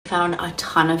Found a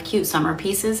ton of cute summer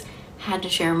pieces. Had to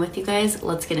share them with you guys.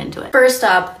 Let's get into it. First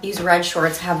up, these red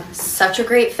shorts have such a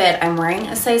great fit. I'm wearing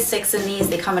a size 6 in these.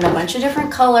 They come in a bunch of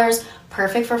different colors,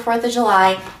 perfect for 4th of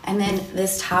July. And then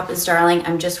this top is darling.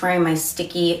 I'm just wearing my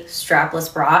sticky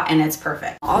strapless bra and it's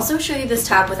perfect. I'll also show you this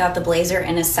top without the blazer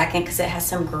in a second because it has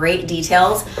some great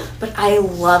details, but I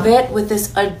love it with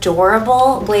this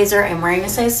adorable blazer. I'm wearing a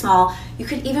size small. You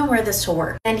could even wear this to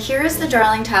work. And here is the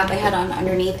darling top I had on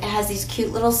underneath. It has these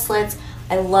cute little slits.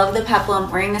 I love the peplum,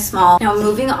 wearing a small. Now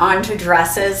moving on to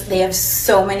dresses, they have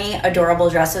so many adorable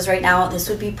dresses right now. This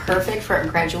would be perfect for a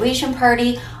graduation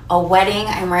party, a wedding.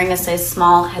 I'm wearing a size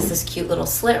small, has this cute little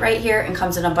slit right here and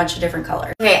comes in a bunch of different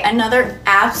colors. Okay, another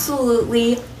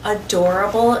absolutely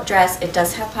adorable dress. It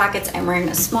does have pockets. I'm wearing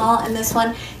a small in this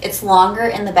one. It's longer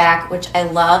in the back, which I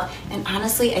love. And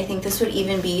honestly, I think this would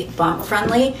even be bump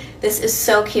friendly. This is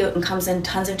so cute and comes in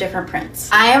tons of different prints.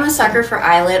 I am a sucker for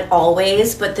eyelet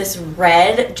always, but this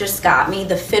red just got me.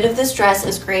 The fit of this dress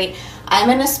is great. I'm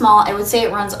in a small. I would say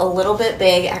it runs a little bit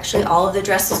big. Actually, all of the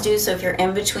dresses do. So if you're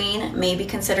in between, maybe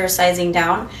consider sizing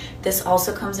down. This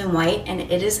also comes in white and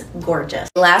it is gorgeous.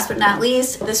 Last but not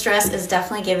least, this dress is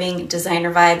definitely giving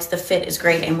designer vibes. The fit is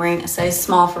great. I'm wearing a size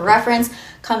small for reference.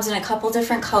 Comes in a couple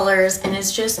different colors and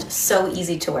is just so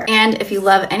easy to wear. And if you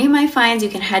love any of my finds, you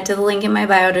can head to the link in my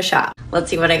bio to shop. Let's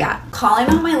see what I got. Calling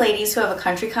on my ladies who have a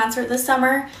country concert this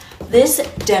summer. This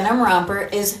denim romper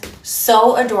is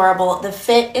so adorable. The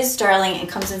fit is darling. It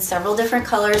comes in several different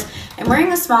colors. I'm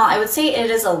wearing a small. I would say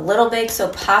it is a little big, so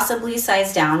possibly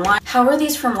size down one. How are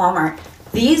these from Walmart?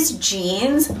 These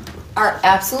jeans are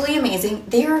absolutely amazing.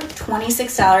 They are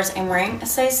 $26. I'm wearing a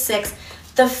size 6.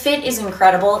 The fit is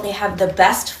incredible. They have the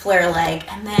best flare leg.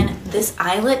 And then this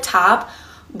eyelet top,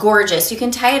 gorgeous. You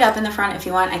can tie it up in the front if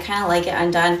you want. I kind of like it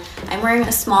undone. I'm wearing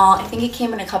a small. I think it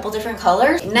came in a couple different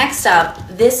colors. Next up,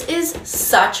 this is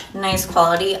such nice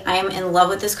quality. I am in love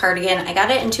with this cardigan. I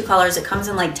got it in 2 colors. It comes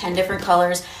in like 10 different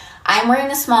colors. I'm wearing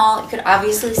a small. You could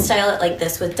obviously style it like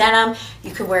this with denim.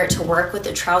 You could wear it to work with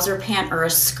a trouser pant or a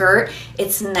skirt.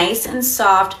 It's nice and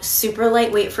soft, super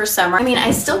lightweight for summer. I mean,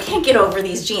 I still can't get over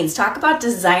these jeans. Talk about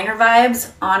designer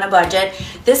vibes on a budget.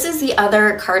 This is the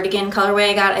other cardigan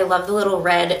colorway I got. I love the little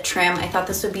red trim. I thought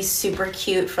this would be super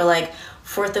cute for like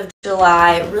 4th of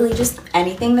July, really just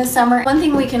anything this summer. One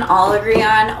thing we can all agree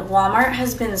on, Walmart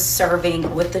has been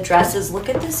serving with the dresses. Look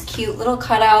at this cute little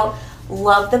cutout.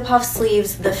 Love the puff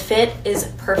sleeves. The fit is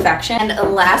perfection.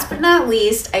 And last but not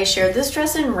least, I shared this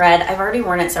dress in red. I've already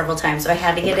worn it several times, so I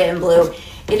had to get it in blue.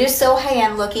 It is so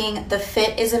high-end looking. The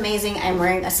fit is amazing. I'm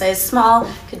wearing a size small.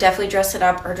 Could definitely dress it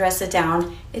up or dress it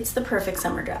down. It's the perfect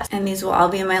summer dress. And these will all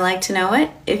be in my like to know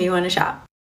it if you want to shop.